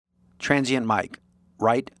Transient mic.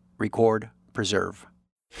 Write, record, preserve.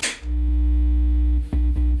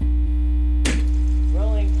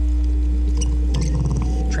 Rolling.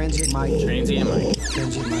 Transient mic. Transient mic.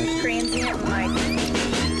 Transient mic. Transient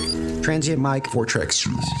mic. Transient mic. 4-Tracks.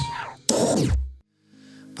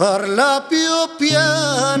 Parla più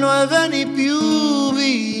piano e vieni più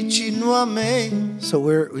vicino a me. So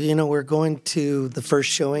we're going to the first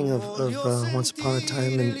showing of Once Upon a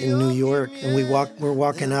Time in New York, and we're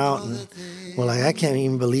walking out, and we're like, I can't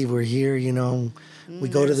even believe we're here. We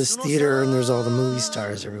go to this theater, and there's all the movie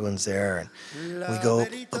stars. Everyone's there, and we go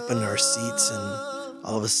up in our seats, and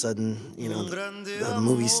all of a sudden, the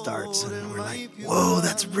movie starts, and we're like, whoa,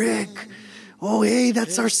 that's Rick. Oh, hey,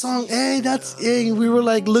 that's our song. Hey, we were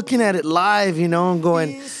like looking at it live, and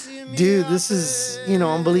going, dude, this is,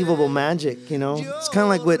 unbelievable magic, It's kind of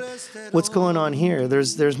like what's going on here.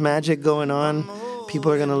 There's magic going on.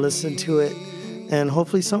 People are going to listen to it. And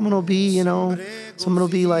hopefully someone will be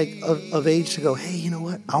like of age to go, hey, you know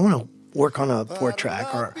what? I want to work on a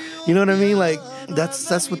 4-track, or, you know what I mean? Like,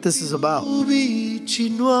 that's what this is about.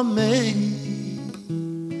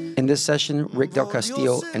 In this session, Rick Del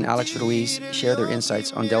Castillo and Alex Ruiz share their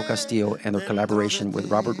insights on Del Castillo and their collaboration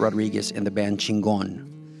with Robert Rodriguez and the band Chingon.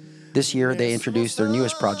 This year, they introduced their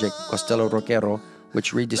newest project, Costello Roquero,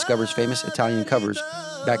 which rediscovers famous Italian covers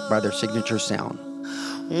backed by their signature sound.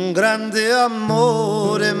 Un grande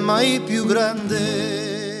amore, mai più grande.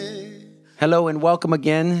 Hello and welcome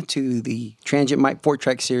again to the Transient Mic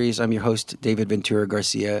 4-Track series. I'm your host, David Ventura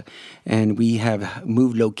Garcia, and we have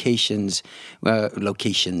moved locations.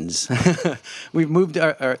 We've moved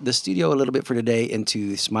the studio a little bit for today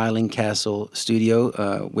into Smiling Castle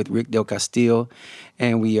Studio with Rick Del Castillo,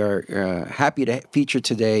 and we are happy to feature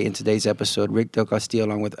today in today's episode Rick Del Castillo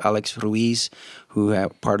along with Alex Ruiz, who are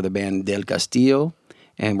part of the band Del Castillo,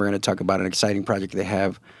 and we're going to talk about an exciting project they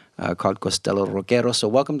have called Costello Roquero. So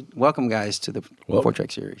welcome guys to the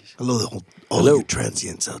 4-Track series. Hello, all you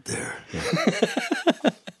transients out there.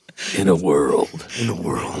 In a world.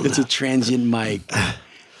 It's a transient mic.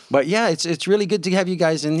 But yeah, it's really good to have you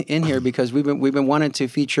guys in here because we've been wanting to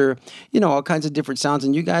feature, all kinds of different sounds,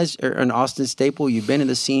 and you guys are an Austin staple. You've been in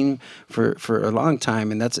the scene for a long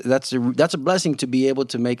time, and that's a blessing to be able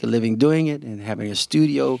to make a living doing it and having a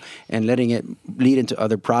studio and letting it lead into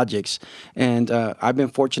other projects. And I've been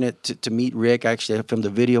fortunate to meet Rick. Actually, I filmed a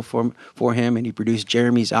video for him, and he produced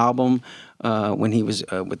Jeremy's album when he was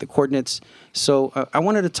with the Coordinates. So I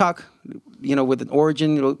wanted to talk, with an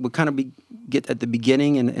origin. We'll kind of get at the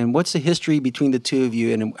beginning, and what's the history between the two of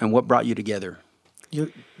you, and what brought you together?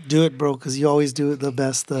 You do it, bro, because you always do it the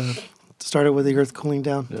best. Started with the earth cooling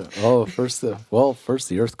down. Yeah. Oh, first the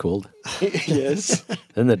earth cooled. Yes.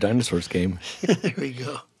 Then the dinosaurs came. There we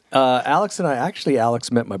go. Alex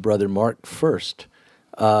met my brother Mark first.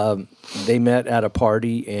 They met at a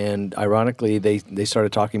party, and ironically, they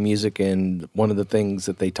started talking music, and one of the things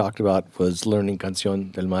that they talked about was learning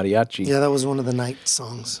Canción del Mariachi. Yeah, that was one of the night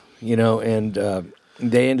songs. And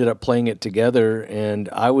they ended up playing it together, and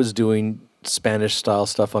I was doing Spanish-style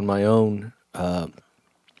stuff on my own,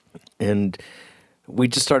 and we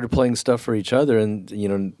just started playing stuff for each other, and,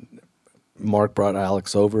 Mark brought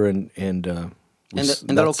Alex over, and the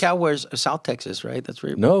locale was South Texas, right? That's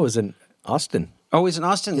where. No, it was in Austin. Oh, he's in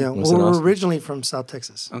Austin? Yeah, we're originally from South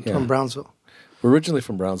Texas, from Brownsville. We're originally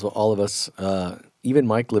from Brownsville, all of us. Even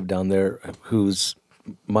Mike lived down there, who's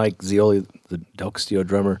Mike Zioli, the Del Castillo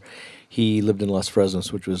drummer. He lived in Los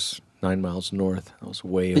Fresnos, which was 9 miles north. That was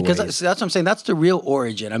way away. Because that's what I'm saying. That's the real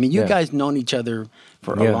origin. I mean, you guys known each other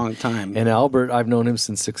for a long time. And Albert, I've known him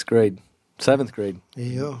since 7th grade. There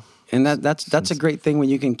you go. And that's a great thing when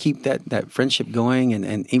you can keep that friendship going,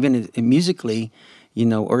 and even musically,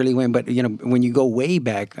 early when, but when you go way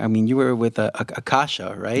back, I mean, you were with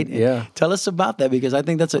Akasha, right? Yeah. Tell us about that, because I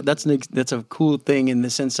think that's a cool thing in the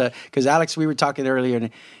sense because Alex, we were talking earlier, and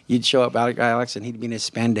you'd show up, Alex, and he'd be in his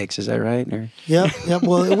spandex. Is that right? Or? Yeah.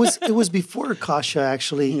 Well, it was before Akasha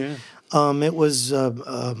actually. Yeah. It was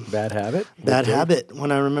Bad Habit. Bad Habit.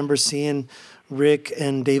 When I remember seeing Rick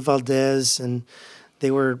and Dave Valdez, and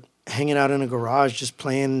they were hanging out in a garage just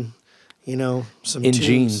playing, some in tunes.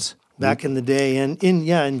 jeans. Back in the day, and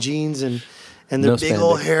in jeans and their big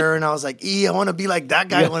old hair, and I was like, I want to be like that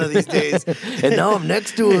guy one of these days. And now I'm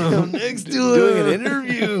next to him. Doing an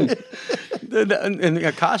interview. And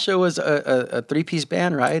Akasha was a 3-piece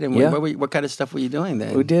band, right? And what kind of stuff were you doing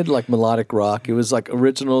then? We did like melodic rock. It was like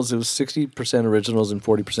originals. It was 60% originals and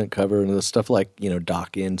 40% cover, and it was stuff like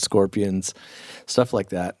Dokken, Scorpions, stuff like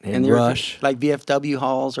that, and Rush. Like VFW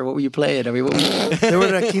halls, or what were you playing? I mean, they were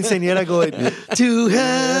at a quinceañera going, to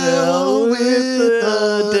hell with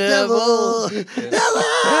the devil.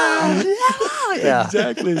 Yeah.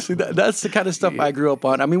 Exactly. See, that's the kind of stuff I grew up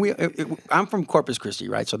on. I mean, I'm from Corpus Christi,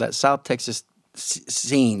 right? So that South Texas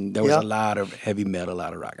scene, there was a lot of heavy metal, a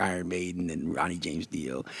lot of rock, Iron Maiden and Ronnie James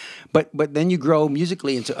Dio. But then you grow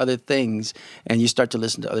musically into other things, and you start to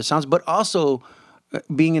listen to other sounds. But also,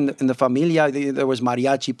 being in the familia, there was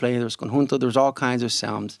mariachi playing, there was conjunto, there was all kinds of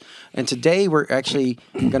sounds. And today we're actually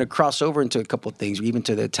going to cross over into a couple of things, even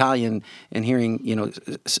to the Italian and hearing,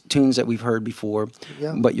 tunes that we've heard before.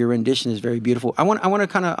 Yeah. But your rendition is very beautiful. I want to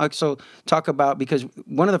kind of also talk about, because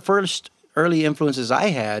one of the first early influences I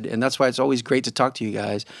had, and that's why it's always great to talk to you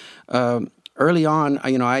guys. Early on,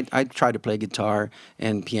 I tried to play guitar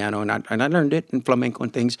and piano, and I learned it in flamenco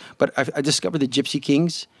and things. But I discovered the Gypsy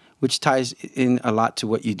Kings, which ties in a lot to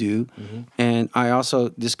what you do. Mm-hmm. And I also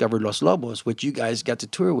discovered Los Lobos, which you guys got to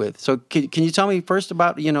tour with. So can you tell me first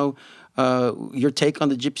about, your take on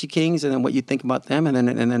the Gypsy Kings, and then what you think about them, and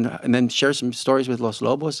then share some stories with Los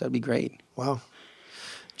Lobos? That'd be great. Wow.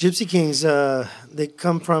 Gypsy Kings, they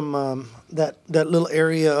come from that little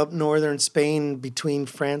area up northern Spain, between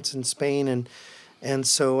France and Spain. And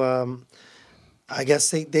so I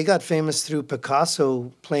guess they got famous through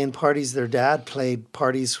Picasso playing parties. Their dad played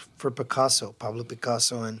parties for Picasso, Pablo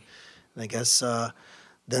Picasso, and I guess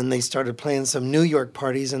then they started playing some New York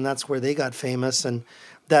parties, and that's where they got famous. And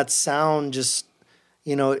that sound just,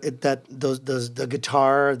 the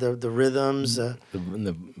guitar, the rhythms, the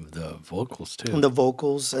vocals too, and the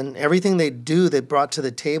vocals, and everything they brought to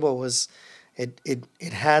the table was it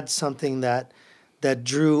had something that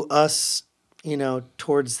drew us,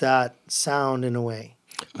 towards that sound in a way.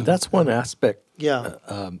 That's one aspect. Yeah.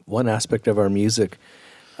 One aspect of our music.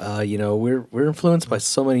 We're influenced by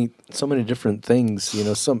so many different things.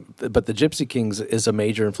 But the Gypsy Kings is a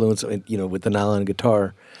major influence. With the nylon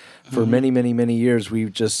guitar, for many years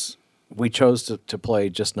we chose to play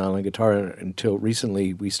just nylon guitar until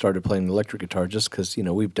recently we started playing electric guitar, just because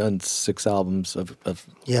we've done 6 albums of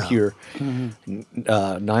pure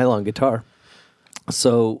nylon guitar.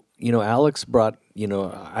 So. Alex brought,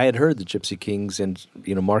 I had heard the Gypsy Kings, and,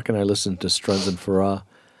 Mark and I listened to Struns and Farah,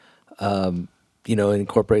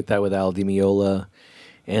 incorporate that with Al Di Meola.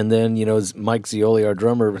 And then, Mike Zioli, our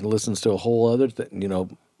drummer, listens to a whole other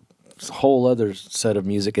set of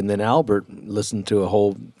music. And then Albert listened to a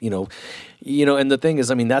whole, and the thing is,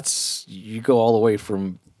 that's, you go all the way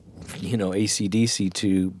from, AC/DC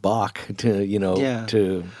to Bach to,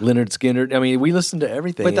 to Lynyrd Skynyrd. We listen to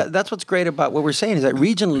everything. But that's what's great about what we're saying, is that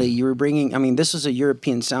regionally you were bringing, this is a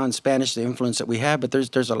European sound, Spanish, the influence that we have, but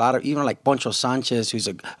there's a lot of, even like Poncho Sanchez, who's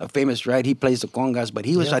a famous, right? He plays the congas, but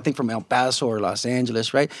he was, I think, from El Paso or Los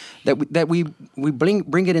Angeles, right? That we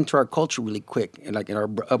bring it into our culture really quick, like in our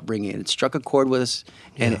upbringing. It struck a chord with us.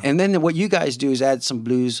 And then what you guys do is add some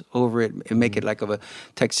blues over it and make it like of a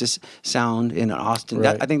Texas sound in Austin.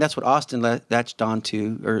 Right. I think that's what Austin latched on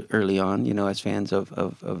to early on, as fans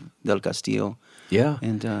of Del Castillo. Yeah.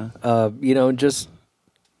 And, the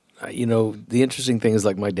interesting thing is,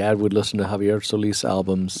 like, my dad would listen to Javier Solis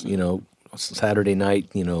albums, Saturday night,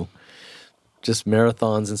 just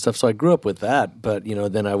marathons and stuff. So I grew up with that. But,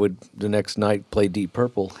 then I would the next night play Deep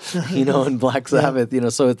Purple, and Black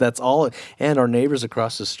Sabbath, so that's all. And our neighbors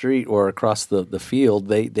across the street or across the field,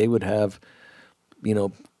 they would have,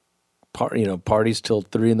 parties till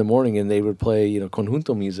 3 a.m, and they would play,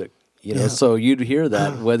 conjunto music. So you'd hear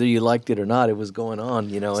that whether you liked it or not. It was going on.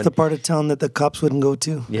 It's the part of town that the cops wouldn't go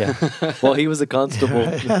to. Yeah. Well, he was a constable.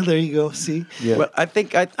 There you go. See. Yeah. Well, I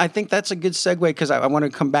think that's a good segue, because I want to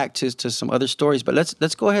come back to some other stories. But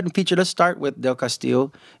let's go ahead and feature. Let's start with Del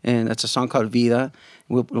Castillo, and that's a song called Vida.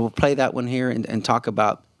 We'll play that one here and talk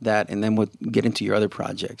about that, and then we'll get into your other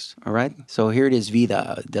projects. All right. So here it is,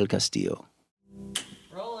 Vida, Del Castillo.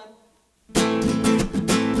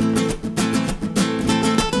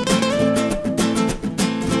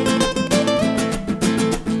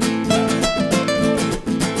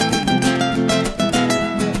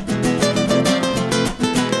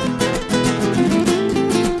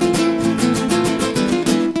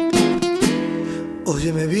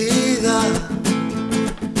 Óyeme, vida,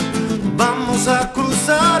 vamos a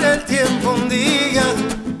cruzar el tiempo un día.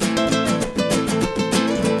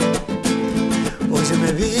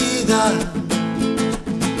 Óyeme, vida,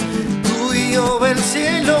 tú y yo, el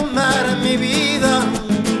cielo, mar, mi vida.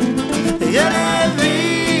 Y eres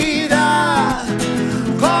vida,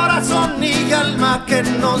 corazón y alma, que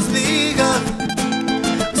nos diga,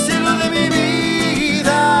 cielo de mi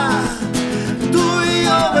vida, tú y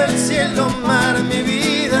yo, el cielo, mar, mi vida.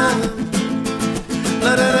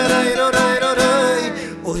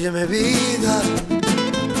 Óyeme, vida,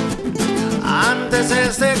 antes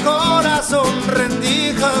este corazón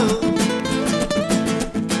rendija,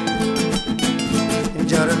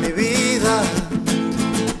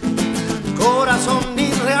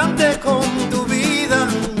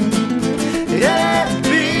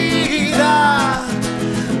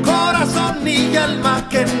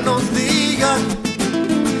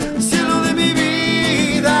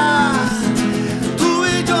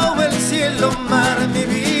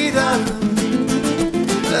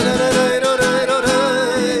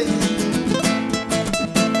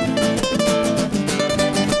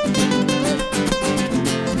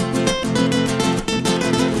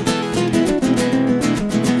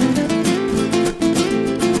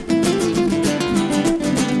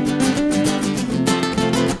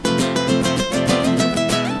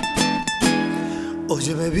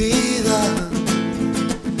 Óyeme vida,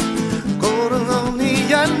 corazón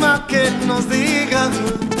y alma que nos diga.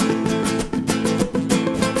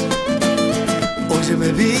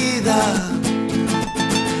 Óyeme vida,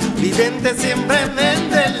 vidente siempre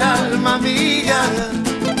vende el alma mía.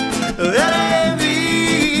 Dale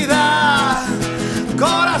vida,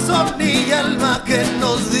 corazón y alma que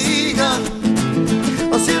nos diga.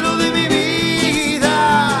 Oh cielo de mi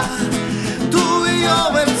vida, tú y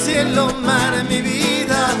yo el cielo, mar en mi vida.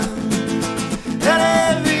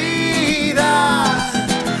 Dale vida,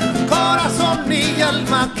 corazón y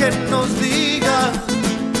alma que nos diga.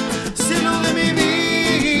 Cielo de mi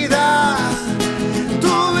vida,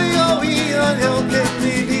 tú y yo vida, yo que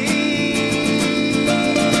mi vida.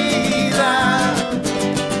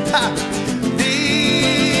 Ja.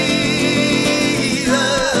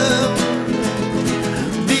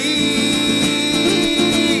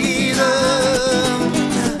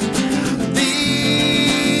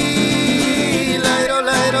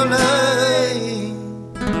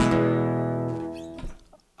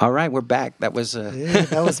 All right, we're back. That was Yeah,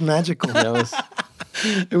 that was magical. That was,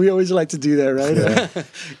 we always like to do that, right? I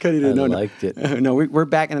liked it. No, we're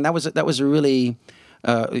back, and that was a really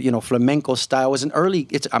flamenco style. It was an early.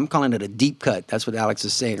 I'm calling it a deep cut. That's what Alex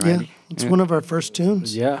is saying, right? Yeah, it's one of our first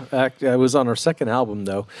tunes. Yeah, it was on our second album,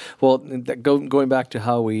 though. Well, going back to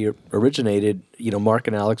how we originated, Mark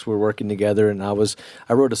and Alex were working together, and I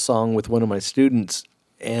wrote a song with one of my students,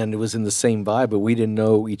 and it was in the same vibe, but we didn't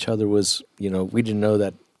know each other was, we didn't know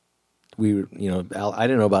that we were, I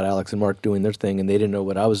didn't know about Alex and Mark doing their thing, and they didn't know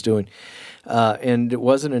what I was doing. And it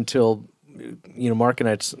wasn't until, Mark and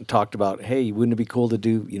I talked about, hey, wouldn't it be cool to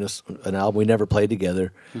do, an album? We never played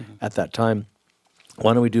together at that time.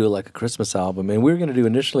 Why don't we do like a Christmas album? And we were going to do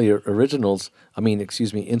initially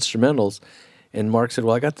instrumentals. And Mark said,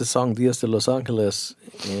 well, I got the song Dias de Los Angeles,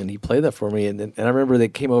 and he played that for me. And I remember they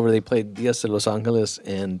came over, they played Dias de Los Angeles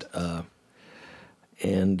and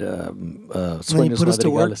Sueños you put us to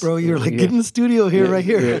work, bro. You're like, get in the studio here, right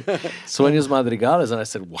here. Sueños Madrigales. And I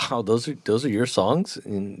said, wow, those are your songs?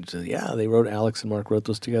 And he said, yeah, Alex and Mark wrote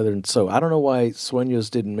those together. And so I don't know why Sueños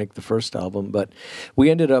didn't make the first album, but we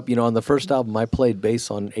ended up, on the first album, I played bass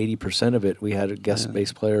on 80% of it. We had a guest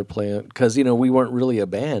bass player play it, because, we weren't really a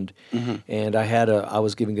band. Mm-hmm. And I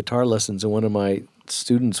was giving guitar lessons, and one of my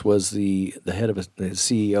students was the head of the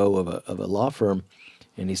CEO of a law firm.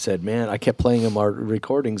 And he said, man, I kept playing him our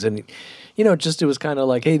recordings. And, it was kind of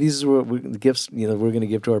like, hey, these are the gifts, we're going to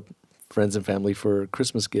give to our friends and family for a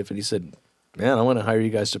Christmas gift. And he said, man, I want to hire you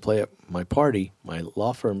guys to play at my party, my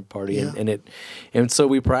law firm party. Yeah. And so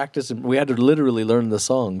we practiced, and we had to literally learn the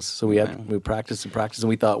songs. So we practiced and practiced. And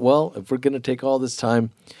we thought, well, if we're going to take all this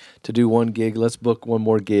time to do one gig, let's book one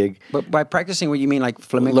more gig. But by practicing, what you mean, like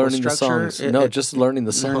flamenco learning structure? The songs. No, just learning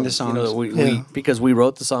the songs. Learning the songs. We because we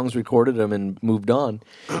wrote the songs, recorded them, and moved on.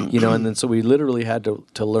 And then so we literally had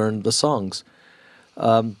to learn the songs.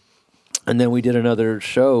 And then we did another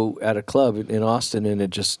show at a club in Austin, and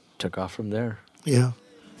it just took off from there. Yeah.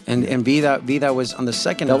 And Vida was on the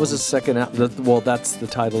second album. That was the second album. Well, that's the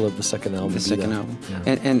title of the second album. The second album.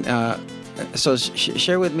 Yeah. So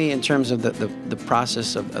share with me in terms of the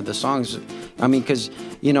process of the songs. I mean, because,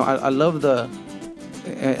 I love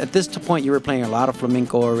at this point you were playing a lot of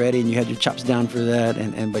flamenco already, and you had your chops down for that.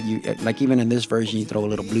 But you, like, even in this version, you throw a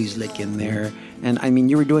little blues lick in there. And I mean,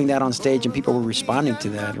 you were doing that on stage, and people were responding to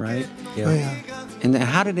that, right? Yeah. Oh, yeah. And then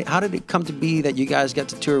how did it come to be that you guys got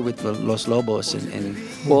to tour with Los Lobos? And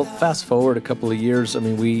well, fast forward a couple of years. I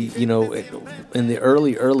mean, we, in the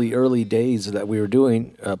early days that we were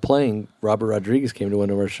doing playing, Robert Rodriguez came to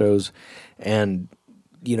one of our shows, and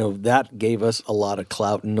that gave us a lot of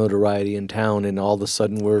clout and notoriety in town. And all of a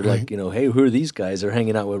sudden, we're like, hey, who are these guys? They're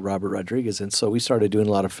hanging out with Robert Rodriguez, and so we started doing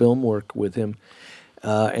a lot of film work with him.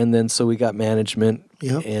 And then so we got management,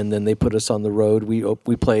 and then they put us on the road. We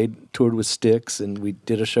toured with Styx, and we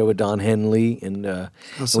did a show with Don Henley, and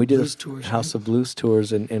we did House of Blues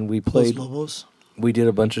tours, and we played. Los Lobos. We did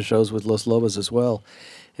a bunch of shows with Los Lobos as well,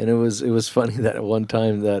 and it was funny that at one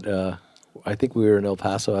time that I think we were in El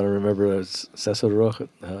Paso. I don't remember Cesar Roja.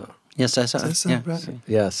 Cesar.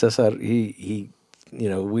 Yeah, Cesar. He.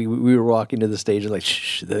 We were walking to the stage and like,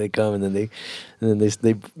 shh, then they come, and then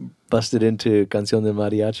they busted into Canción de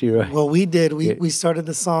Mariachi, right? Well, we did. We started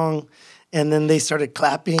the song, and then they started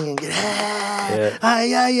clapping and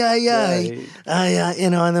ay,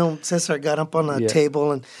 and then Cesar got up on a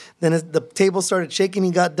table, and then the table started shaking.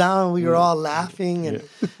 He got down. We were all laughing, and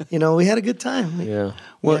we had a good time. Yeah.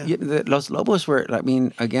 Well, Los Lobos were, I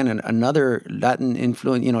mean, again, another Latin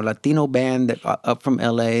influence, Latino band that up from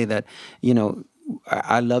LA that,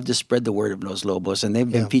 I love to spread the word of Los Lobos, and they've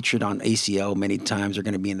been featured on ACL many times. They're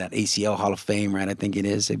going to be in that ACL Hall of Fame, right? I think it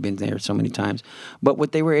is. They've been there so many times. But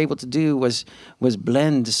what they were able to do was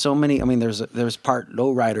blend so many. I mean, there's part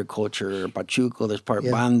lowrider culture, pachuco. There's part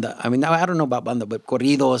banda. I mean, now I don't know about banda, but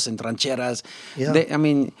corridos and rancheras. Yeah.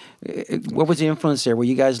 What was the influence there? Were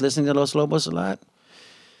you guys listening to Los Lobos a lot?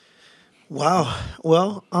 Wow.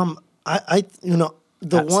 Well, I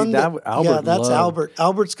the See, one that that Albert that's loved. Albert.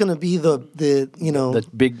 Albert's gonna be the The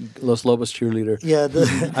big Los Lobos cheerleader. Yeah,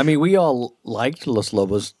 the I mean, we all liked Los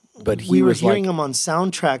Lobos, but we were was hearing like, him on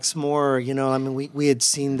soundtracks more. I mean, we had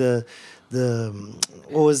seen the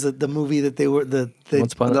what was the movie that they were the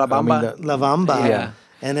Once Upon a- La I mean, Bamba. the- La Bamba. Yeah.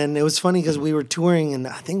 And then it was funny because we were touring, and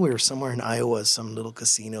I think we were somewhere in Iowa, some little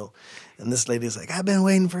casino, and this lady's like, "I've been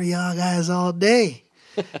waiting for y'all guys all day.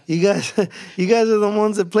 You guys are the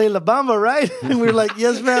ones that play La Bamba, right?" And we were like,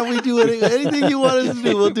 "Yes, man, we do it. Anything you want us to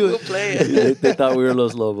do, we'll do it." Play it. they thought we were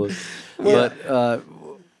Los Lobos. But I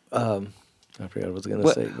forgot what I was going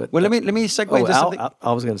to say. But Well, let me segue into something.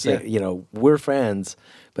 I was going to say, we're fans,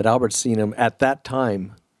 but Albert's seen him at that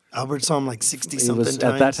time. Albert saw him like 60 It something was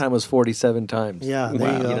times. at that time was 47 times. Yeah,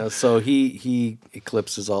 there you go. So he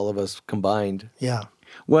eclipses all of us combined. Yeah.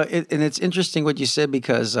 Well, and it's interesting what you said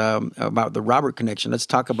because about the Robert connection. Let's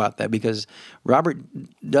talk about that because Robert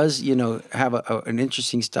does, have an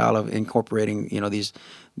interesting style of incorporating,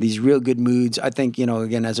 these real good moods. I think,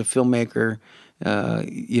 again, as a filmmaker,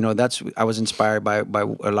 I was inspired by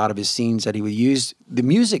a lot of his scenes that he would use the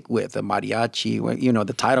music with a mariachi.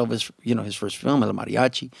 The title of his first film, El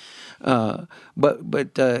Mariachi.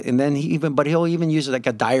 And then he'll even use like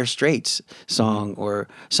a Dire Straits song or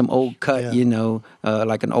some old cut,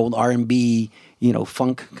 like an old R&B,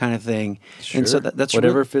 funk kind of thing. Sure. And so that's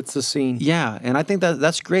whatever really, fits the scene. yeah, and I think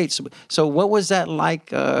that's great. So what was that like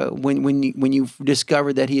when you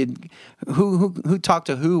discovered that he had who talked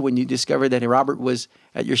to who when you discovered that Robert was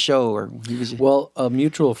at your show or he was? Well, a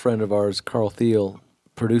mutual friend of ours, Carl Thiel,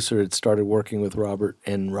 producer, had started working with Robert,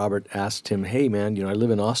 and Robert asked him, "Hey, man, I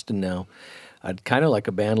live in Austin now. I'd kind of like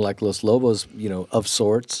a band like Los Lobos, of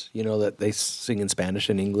sorts, that they sing in Spanish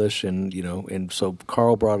and English, and so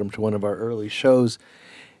Carl brought him to one of our early shows,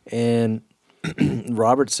 and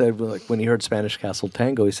Robert said, like, when he heard Spanish Castle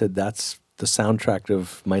Tango, he said, "That's the soundtrack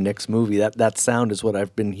of my next movie. That sound is what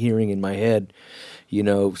I've been hearing in my head,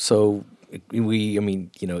 So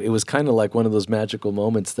it was kind of like one of those magical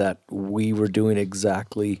moments that we were doing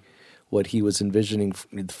exactly what he was envisioning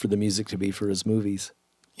for the music to be for his movies.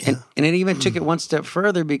 Yeah. And it even took it one step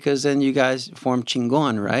further because then you guys formed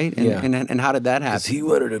Chingon, right? And how did that happen? He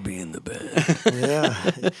wanted to be in the band. Yeah.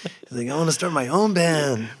 He's like, "I want to start my own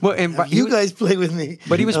band. Well, Have you guys play with me."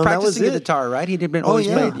 But he was And that practicing the it. guitar, right? He had been always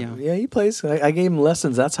yeah. played. Yeah. Yeah, he plays. I gave him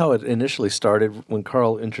lessons. That's how it initially started. When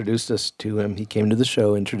Carl introduced us to him, he came to the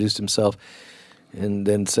show, introduced himself, and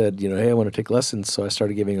then said, "Hey, I want to take lessons." So I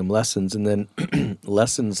started giving him lessons, and then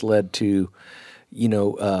lessons led to,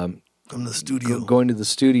 From the studio. going to the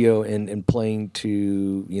studio and playing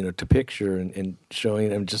to to picture and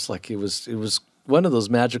showing him, just like it was one of those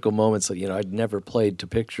magical moments that I'd never played to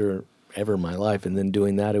picture ever in my life, and then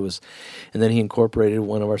doing that and then he incorporated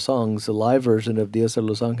one of our songs, a live version of Dias de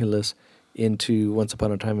Los Angeles, into Once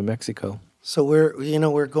Upon a Time in Mexico. So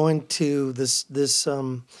we're going to this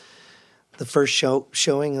the first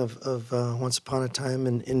showing of Once Upon a Time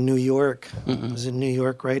in New York. Mm-hmm. It was in New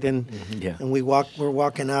York, right? And Yeah. and we're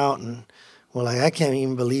walking out, and we're like, I can't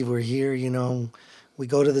even believe we're here. We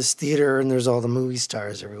go to this theater, and there's all the movie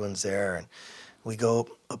stars. Everyone's there, and we go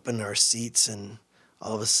up in our seats, and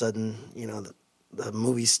all of a sudden, the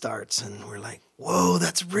movie starts, and we're like, "Whoa,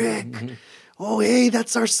 that's Rick." Mm-hmm. Oh, hey,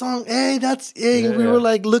 that's our song. Hey, We Yeah. were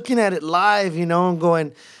like looking at it live, and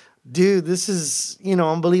going, dude, this is,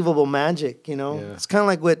 unbelievable magic, Yeah. It's kind of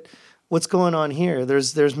like what's going on here.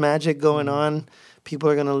 There's magic going on. People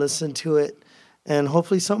are going to listen to it. And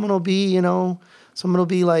hopefully someone will be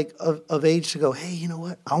like of age to go, hey, you know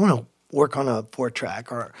what? I want to work on a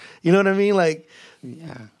 4-track or, you know what I mean? Like,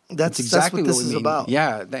 Yeah. that's exactly what this we is mean. about.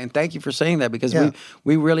 Yeah, and thank you for saying that because Yeah.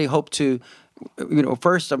 we really hope to,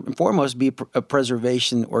 first and foremost, be a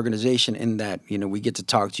preservation organization in that we get to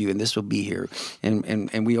talk to you, and this will be here,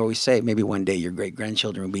 and we always say maybe one day your great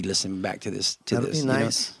grandchildren will be listening back to this. That'd be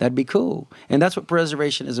nice. That'd be cool, and that's what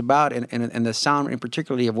preservation is about, and the sound, in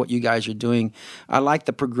particularly of what you guys are doing. I like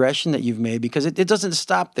the progression that you've made because it doesn't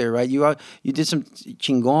stop there, right? You did some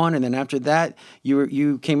Chingon, and then after that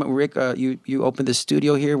you came up, Rick. You opened the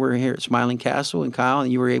studio here. We're here at Smiling Castle and Kyle,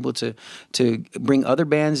 and you were able to bring other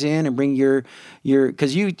bands in and bring your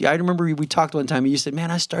because I remember we talked one time and you said, man,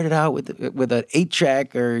 I started out with an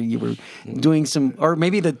 8-track, or you were doing some, or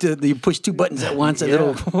maybe you push 2 buttons at once.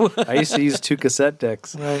 I used to use 2 cassette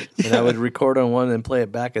decks, Right. and I would record on one and play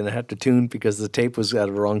it back, and I had to tune because the tape was at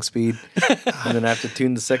a wrong speed, and then I have to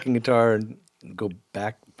tune the second guitar and go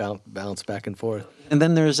back, bounce back and forth. And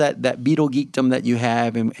then there's that Beatle geekdom that you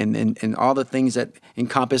have, and all the things that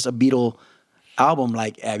encompass a Beatle album,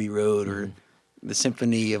 like Abbey Road or the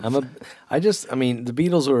Symphony of. the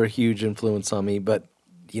Beatles were a huge influence on me, but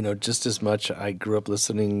just as much I grew up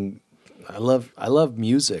listening. I love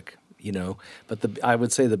music, but I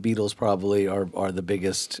would say the Beatles probably are the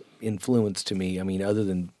biggest influence to me. I mean, other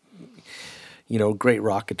than great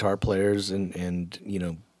rock guitar players and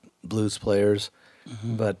blues players.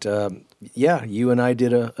 Mm-hmm. But you and I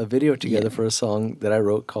did a video together for a song that I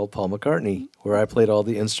wrote called Paul McCartney, where I played all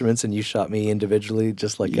the instruments and you shot me individually,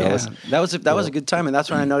 just like Elvis. That was a good time, and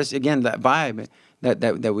that's when I noticed again that vibe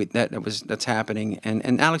that's happening.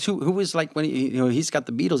 And Alex, who was like when he's got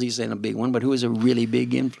the Beatles, he's saying a big one, but who was a really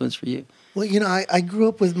big influence for you? Well, I grew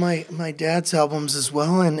up with my dad's albums as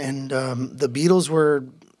well, and the Beatles were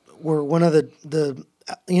one of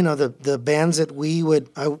the bands that we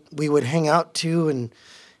would hang out to, and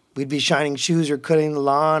we'd be shining shoes or cutting the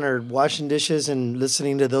lawn or washing dishes and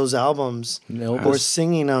listening to those albums or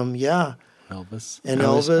singing them. Yeah, Elvis.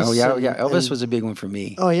 Oh yeah. Elvis was a big one for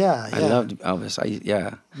me. Oh yeah. I loved Elvis.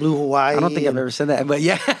 Blue Hawaii. I don't think I've ever said that, but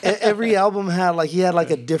yeah. Every album had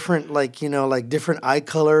a different different eye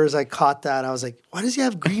colors. I caught that. I was like, why does he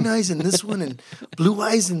have green eyes in this one and blue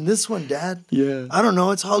eyes in this one, Dad? Yeah. I don't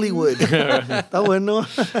know. It's Hollywood. That wouldn't know.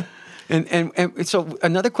 And so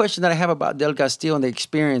another question that I have about Del Castillo and the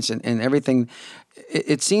experience and everything,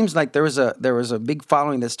 it seems like there was a big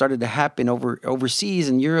following that started to happen overseas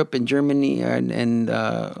in Europe and Germany and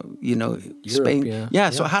Spain. Yeah.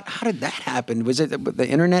 So how did that happen? Was it the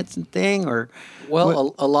internet thing or?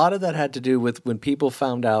 Well, a lot of that had to do with when people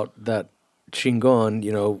found out that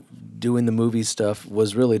Chingon, doing the movie stuff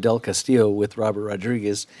was really Del Castillo with Robert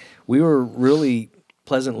Rodriguez. We were really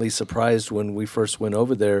pleasantly surprised when we first went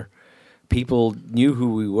over there. People knew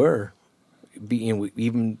who we were,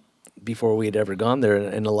 even before we had ever gone there,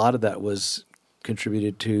 and a lot of that was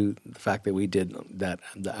contributed to the fact that we did the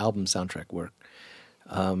album soundtrack work,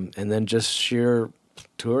 and then just sheer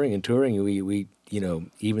touring. We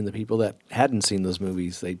even the people that hadn't seen those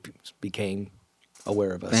movies, they became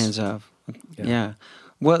aware of us. Fans of, yeah.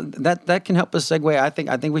 Well, that can help us segue. I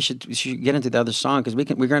think we should get into the other song because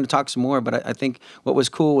we're going to talk some more. But I think what was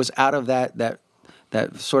cool was out of that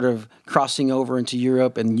sort of crossing over into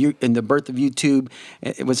Europe and the birth of YouTube,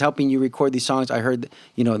 it was helping you record these songs. I heard,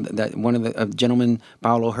 that one of the gentlemen,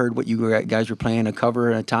 Paolo, heard what you guys were playing, an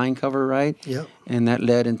Italian cover, right? Yep. And that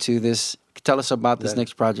led into this. Tell us about this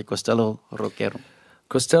next project, Costello, Roquero.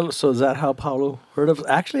 Costello. So is that how Paolo heard of?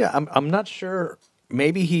 Actually, I'm not sure.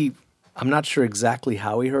 I'm not sure exactly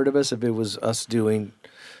how he heard of us. If it was us doing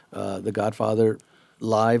The Godfather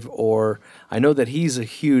live, or I know that he's a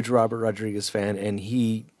huge Robert Rodriguez fan, and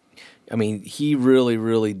he really,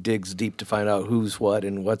 really digs deep to find out who's what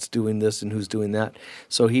and what's doing this and who's doing that.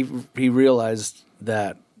 So he realized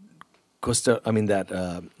that that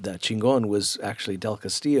Chingon was actually Del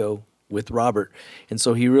Castillo with Robert, and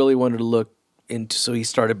so he really wanted to look into. So he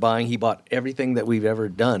started buying. He bought everything that we've ever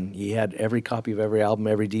done. He had every copy of every album,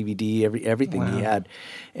 every DVD, everything he had,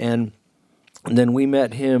 and then we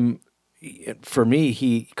met him. For me,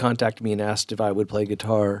 he contacted me and asked if I would play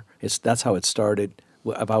guitar. That's how it started.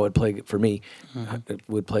 If I would play for me, I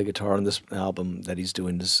would play guitar on this album that he's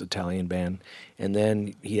doing, this Italian band. And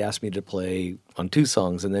then he asked me to play on 2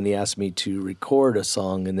 songs, and then he asked me to record a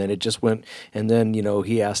song, and then it just went. And then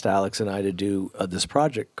he asked Alex and I to do this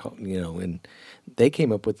project, and they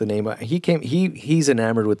came up with the name. He's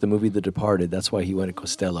enamored with the movie The Departed. That's why he went to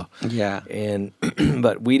Costello. Yeah. And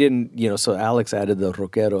but we didn't. So Alex added the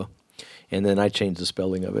Roquero. And then I changed the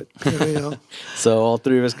spelling of it. There we go. So all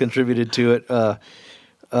 3 of us contributed to it.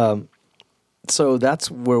 So that's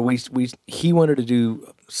where he wanted to do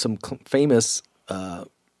some famous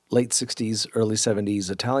late 60s, early 70s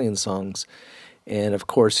Italian songs. And of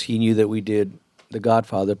course, he knew that we did The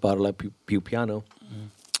Godfather, Parla Più Piano.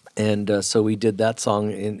 And so we did that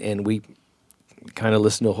song, and we kind of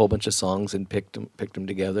listened to a whole bunch of songs and picked them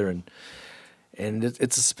together. And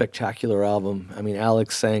it's a spectacular album. I mean,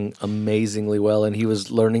 Alex sang amazingly well, and he was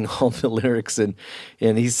learning all the lyrics, and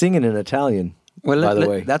he's singing in Italian. Well, by the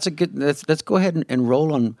way, that's a good. Let's go ahead and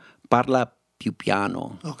roll on Parla Più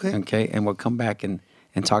Piano. Okay, and we'll come back and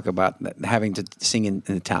talk about having to sing in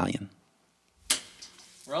Italian.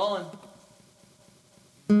 Rolling.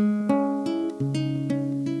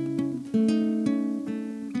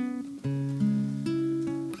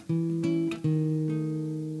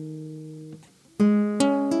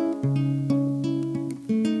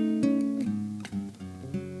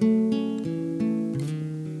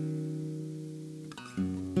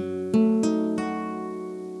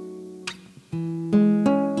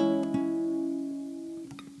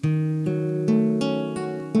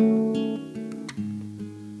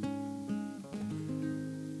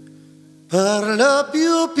 Parla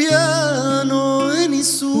più piano e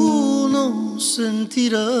nessuno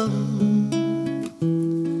sentirà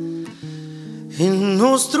il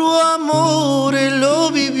nostro amore, lo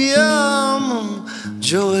viviamo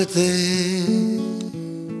io e te.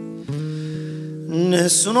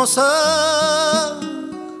 Nessuno sa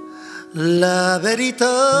la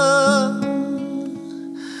verità,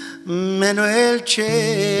 meno è il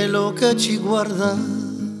cielo che ci guarda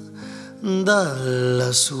da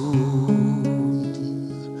lassù.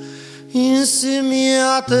 Insieme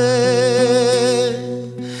a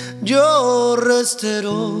te io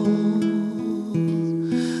resterò,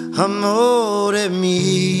 amore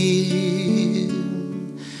mio,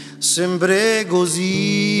 sempre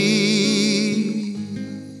così.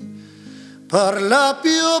 Parla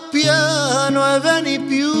più piano e vieni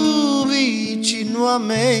più vicino a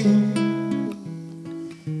me.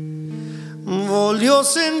 Voglio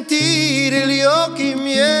sentire gli occhi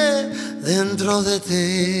miei dentro di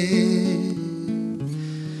te.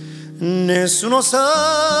 Nessuno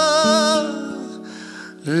sa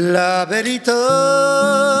la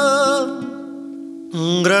verità.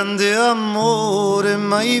 Un grande amore,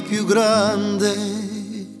 mai più grande,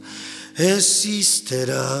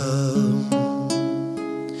 esisterà.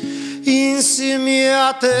 Insieme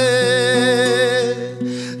a te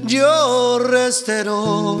io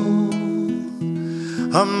resterò,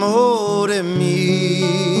 amore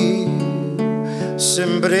mio,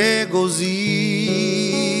 sempre così.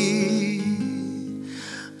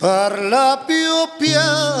 Parla più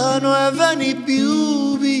piano e vieni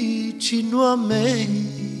più vicino a me.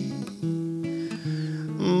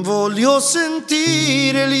 Voglio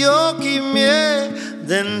sentire gli occhi miei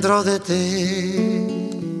dentro di te.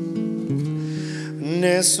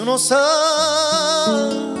 Nessuno sa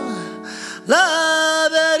la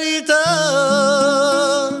verità.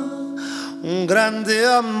 Un grande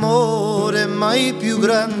amore, mai più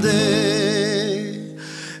grande,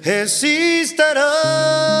 esisterà.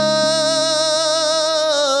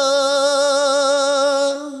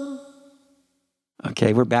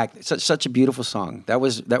 Okay, we're back. Such a beautiful song. That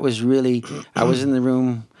was really. I was in the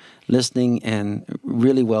room listening, and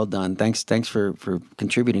really well done. Thanks for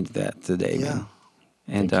contributing to that today. Yeah. Man.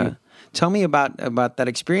 And tell me about that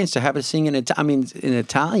experience to have it sing in in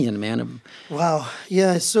Italian, man. Wow.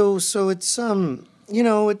 Yeah. So it's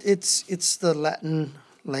it's the Latin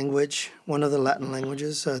language, one of the Latin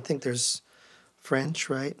languages. I think there's French,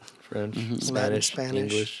 right? French, Latin,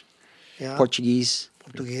 Spanish, English, yeah, Portuguese.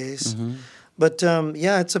 Mm-hmm. But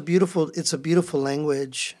yeah, it's a beautiful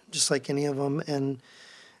language, just like any of them, and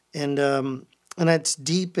it's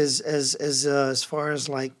deep as far as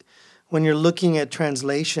like when you're looking at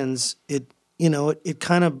translations, it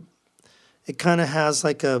kind of has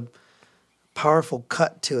like a powerful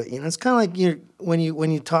cut to it. It's kind of like when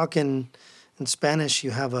you talk in Spanish,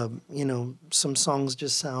 you have some songs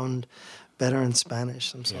just sound better in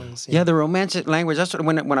Spanish. Some songs, yeah, the romantic language. That's what,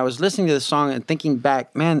 when I was listening to the song and thinking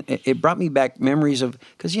back, man, it brought me back memories of,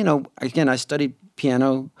 because again, I studied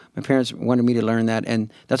piano. My parents wanted me to learn that,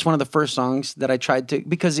 and that's one of the first songs that I tried to,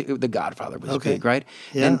 because The Godfather was big, right?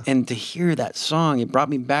 Yeah. And to hear that song, it brought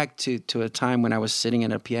me back to a time when I was sitting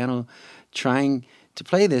at a piano trying to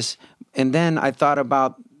play this, and then I thought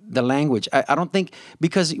about the language. I don't think,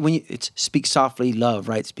 because when it's speak softly, love,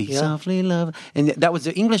 right? Speak softly, love, and that was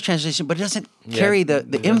the English translation, but it doesn't carry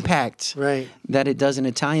the impact that it does in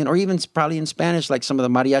Italian, or even probably in Spanish, like some of the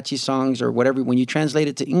mariachi songs or whatever. When you translate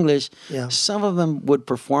it to English, some of them would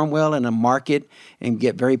perform well in a market and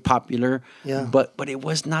get very popular, but it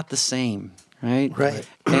was not the same. Right.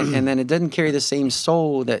 And then it doesn't carry the same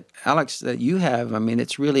soul that, Alex, that you have. I mean,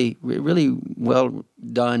 it's really, really well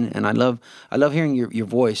done, and I love hearing your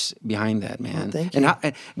voice behind that, man. Oh, thank you.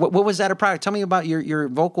 And what was that a product? Tell me about your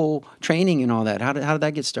vocal training and all that. How did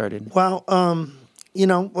that get started? Well,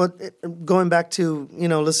 going back to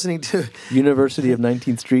listening to University of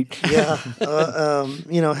 19th Street.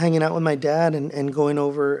 Hanging out with my dad and going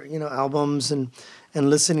over albums and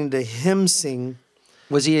listening to him sing.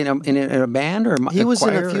 Was he in a band or he was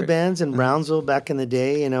in a few or? bands in Brownsville back in the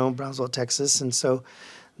day, Brownsville, Texas, and so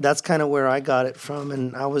that's kind of where I got it from.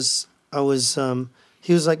 And he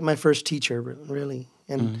was like my first teacher, really,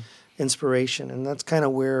 and inspiration. And that's kind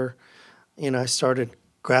of where I started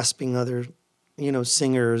grasping other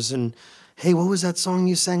singers, and hey, what was that song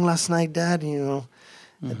you sang last night, Dad? At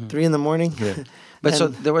 3 a.m. Yeah. But so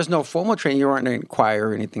there was no formal training. You weren't in choir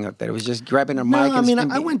or anything like that. It was just grabbing a mic.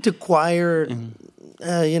 I went to choir.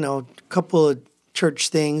 A couple of church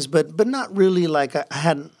things, but not really like I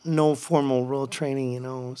had no formal real training,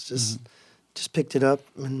 It's just picked it up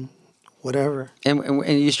and whatever. And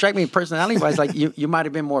you strike me personality-wise like you might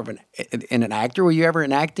have been more of an actor. Were you ever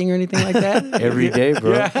in acting or anything like that? Every day,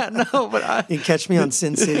 bro. Yeah, no, but You catch me on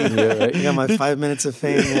Sin City. Yeah, right. I got my 5 minutes of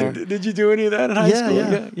fame there. Did you do any of that in high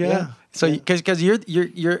school? Yeah. So because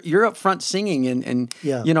you're up front singing and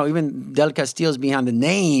Yeah. you know, even Del Castillo's behind the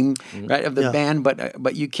name, right, of the band,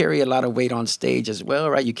 but you carry a lot of weight on stage as well,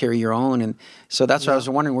 right? You carry your own, and so that's why I was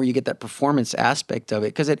wondering where you get that performance aspect of it,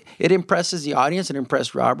 because it impresses the audience. It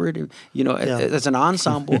impressed Robert, you know, as an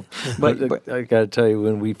ensemble. but I gotta tell you,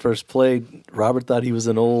 when we first played, Robert thought he was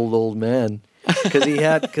an old man because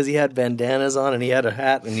he had bandanas on and he had a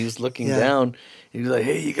hat and he was looking down. He was like,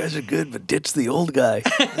 "Hey, you guys are good, but ditch the old guy."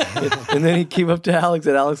 And then he came up to Alex,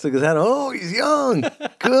 and Alex took his hat. "Oh, he's young.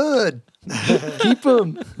 Good. Keep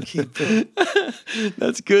him. Keep it.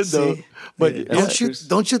 that's good though. But Don't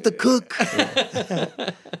shoot the cook.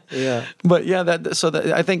 Yeah. But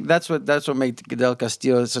I think that's what made Del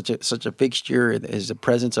Castillo such a fixture, is the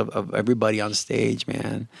presence of everybody on stage,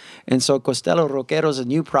 man. And so Costello Roquero is a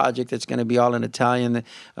new project that's going to be all in Italian,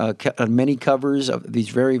 many covers of these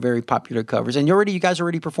very, very popular covers. And you guys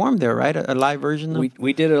already performed there, right? A live version.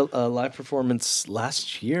 We did a live performance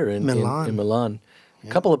last year in Milan. A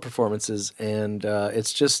couple of performances, and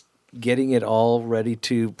it's just getting it all ready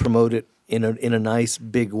to promote it in a nice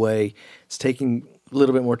big way. It's taking a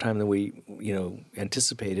little bit more time than we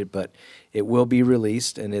anticipated, but it will be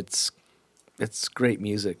released, and it's great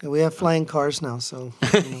music. We have flying cars now, so.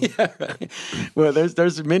 Yeah, right. Well,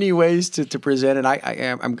 there's many ways to present it.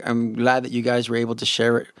 I'm glad that you guys were able to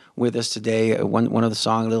share it with us today. One of the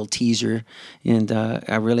song, a little teaser, and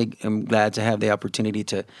I really am glad to have the opportunity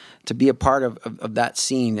to be a part of that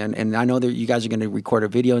scene. And I know that you guys are going to record a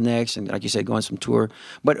video next, and like you said, go on some tour.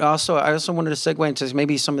 But I also wanted to segue into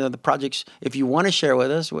maybe some of the projects, if you want to share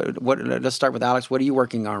with us. Let's start with Alex. What are you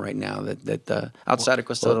working on right now that outside of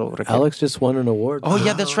Costello? Alex just won an award. Oh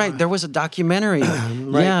yeah, that's right. There was a documentary.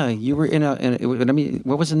 Right. Yeah, you were in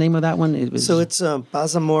what was the name of that one? It's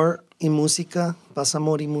Paz, Amor y Música,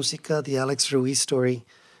 the Alex Ruiz story,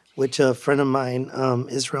 which a friend of mine,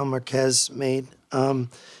 Israel Marquez, made.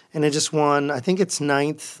 And it just won, I think its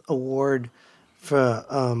 9th award for,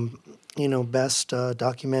 best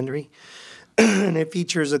documentary. And it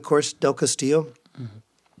features, of course, Del Castillo.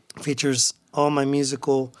 Mm-hmm. Features all my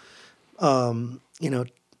musical,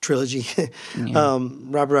 trilogy.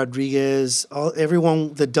 Robert Rodriguez,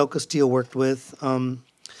 everyone that Del Castillo worked with. And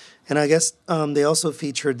I guess they also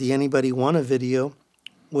featured the Anybody Wanna video,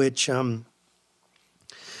 which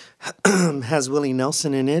has Willie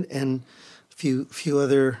Nelson in it and a few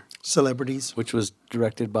other celebrities. Which was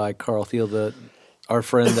directed by Carl Thiel, our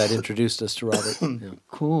friend that introduced us to Robert. Yeah.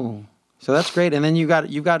 Cool. So that's great. And then you got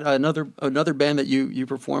another band that you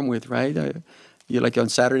perform with, right? You like on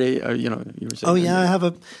Saturday, you were saying. Oh yeah, I have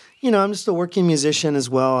I'm just a working musician as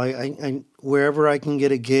well. I wherever I can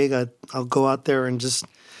get a gig, I'll go out there and just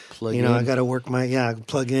plug in. I got to work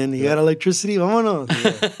plug in. You got electricity? Vámonos.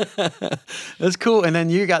 Yeah. That's cool. And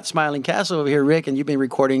then you got Smiling Castle over here, Rick, and you've been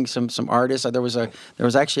recording some artists. There was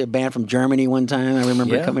actually a band from Germany one time. I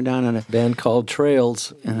remember coming down on a band called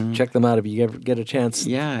Trails. Check them out if you ever get a chance.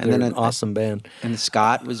 Yeah, and then an awesome band. And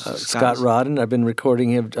Scott was Scott Rodden. I've been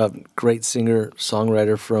recording him, a great singer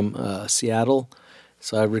songwriter from Seattle.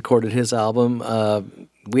 So I recorded his album.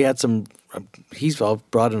 We had some. He's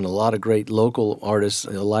brought in a lot of great local artists.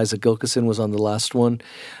 Eliza Gilkison was on the last one.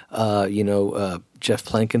 Jeff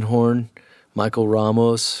Plankenhorn, Michael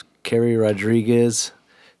Ramos, Kerry Rodriguez,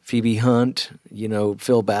 Phoebe Hunt.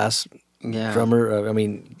 Phil Bass, drummer.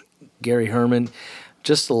 Gary Herman.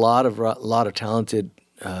 Just a lot of talented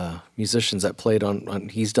musicians that played on.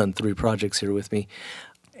 He's done 3 projects here with me.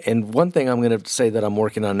 And one thing I'm going to say that I'm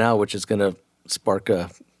working on now, which is going to spark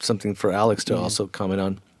something for Alex to also comment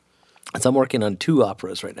on. So I'm working on 2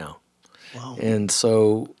 operas right now. Wow. And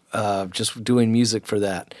so just doing music for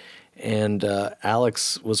that. And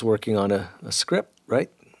Alex was working on a script, right?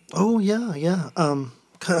 Oh, yeah.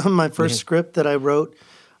 My first script that I wrote,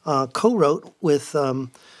 co-wrote with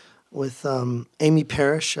Amy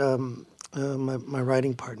Parrish, my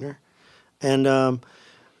writing partner. And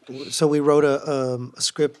so we wrote a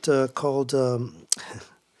script called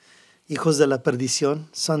Hijos de la Perdición,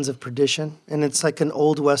 Sons of Perdition. And it's like an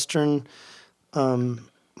old Western,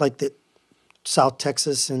 like the South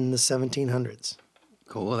Texas in the 1700s.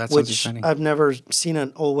 Cool, that sounds exciting. I've never seen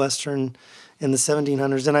an old Western in the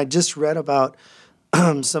 1700s. And I just read about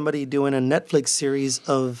somebody doing a Netflix series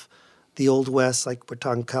of the Old West, like we're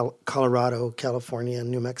talking Colorado, California,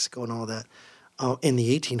 New Mexico and all that. In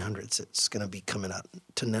the 1800s, it's going to be coming out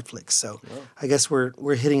to Netflix. So I guess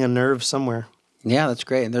we're hitting a nerve somewhere. Yeah, that's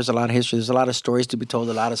great. And there's a lot of history. There's a lot of stories to be told,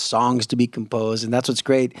 a lot of songs to be composed. And that's what's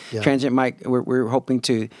great. Yeah. Transient Mike, we're hoping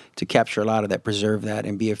to capture a lot of that, preserve that,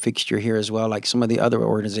 and be a fixture here as well, like some of the other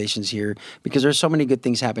organizations here, because there's so many good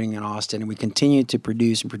things happening in Austin. And we continue to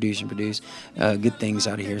produce good things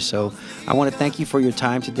out of here. So I want to thank you for your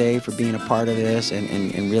time today, for being a part of this,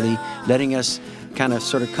 and really letting us kind of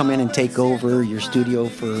sort of come in and take over your studio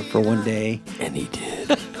for one day. And he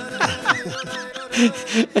did.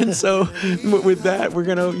 And so with that, we're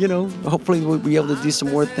going to, hopefully we'll be able to do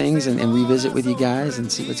some more things and revisit with you guys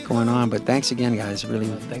and see what's going on. But thanks again, guys. Really,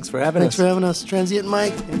 thanks for having us. Thanks for having us, Transient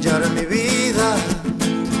Mike.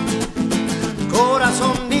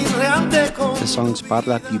 The songs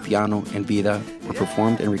Parla Più Piano and Vida were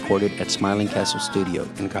performed and recorded at Smiling Castle Studio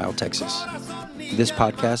in Kyle, Texas. This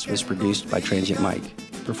podcast was produced by Transient Mike.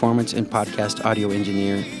 Performance and podcast audio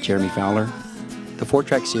engineer Jeremy Fowler. The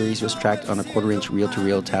 4-track series was tracked on a 1/4-inch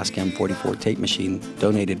reel-to-reel Tascam 44 tape machine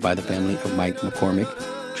donated by the family of Mike McCormick.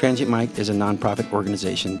 Transient Mike is a nonprofit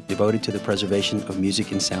organization devoted to the preservation of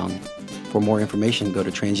music and sound. For more information, go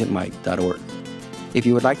to transientmike.org. If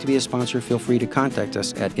you would like to be a sponsor, feel free to contact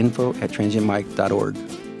us at info@transientmike.org.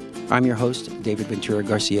 I'm your host, David Ventura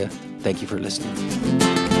Garcia. Thank you for listening.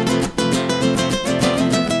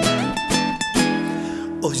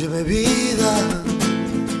 Óyeme vida.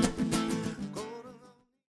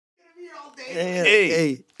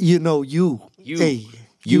 Hey, you. Hey,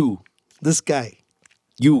 you. This guy.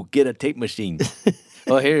 You get a tape machine.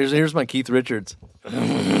 Well, here's my Keith Richards.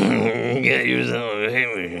 Yeah,